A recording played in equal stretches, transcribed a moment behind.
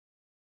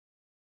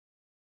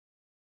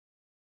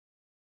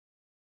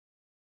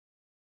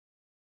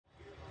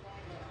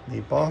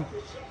Meatball.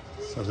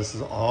 So this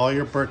is all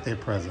your birthday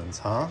presents,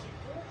 huh?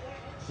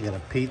 You got a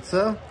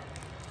pizza.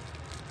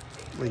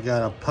 We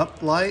got a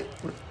pup light.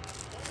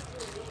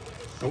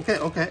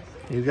 Okay.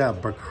 You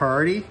got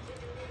Bacardi.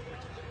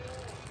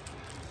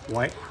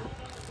 White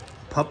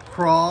pup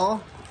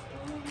crawl.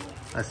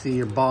 I see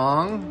your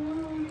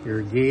bong.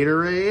 Your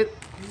Gatorade.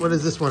 What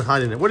is this one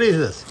hiding in? What is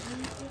this?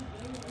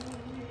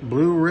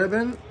 Blue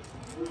ribbon.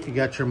 You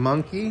got your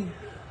monkey.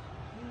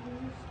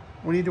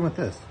 What are you doing with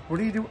this? What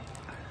are you doing?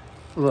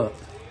 Look,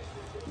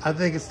 I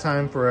think it's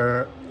time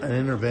for an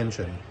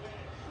intervention.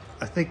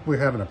 I think we're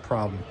having a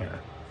problem here.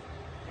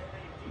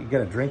 You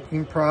got a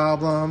drinking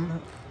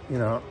problem. You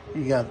know,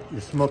 you're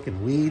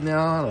smoking weed now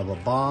out of a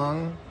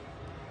bong.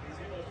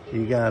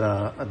 You got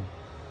a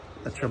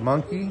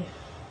monkey.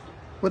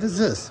 What is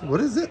this?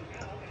 What is it?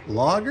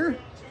 Lager?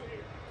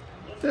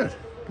 Dude,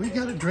 we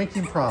got a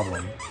drinking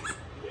problem.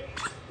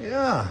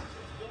 Yeah.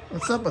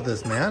 What's up with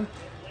this, man?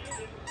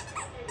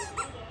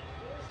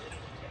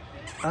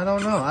 I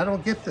don't know. I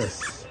don't get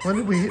this.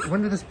 When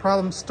did this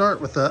problem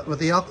start with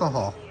the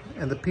alcohol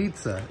and the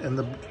pizza and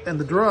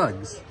the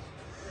drugs?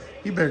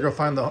 You better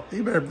go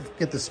you better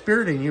get the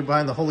spirit in you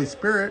behind the Holy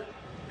Spirit.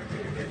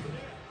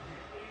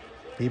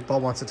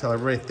 Meatball wants to tell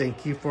everybody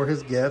thank you for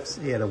his gifts.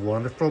 He had a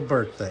wonderful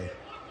birthday.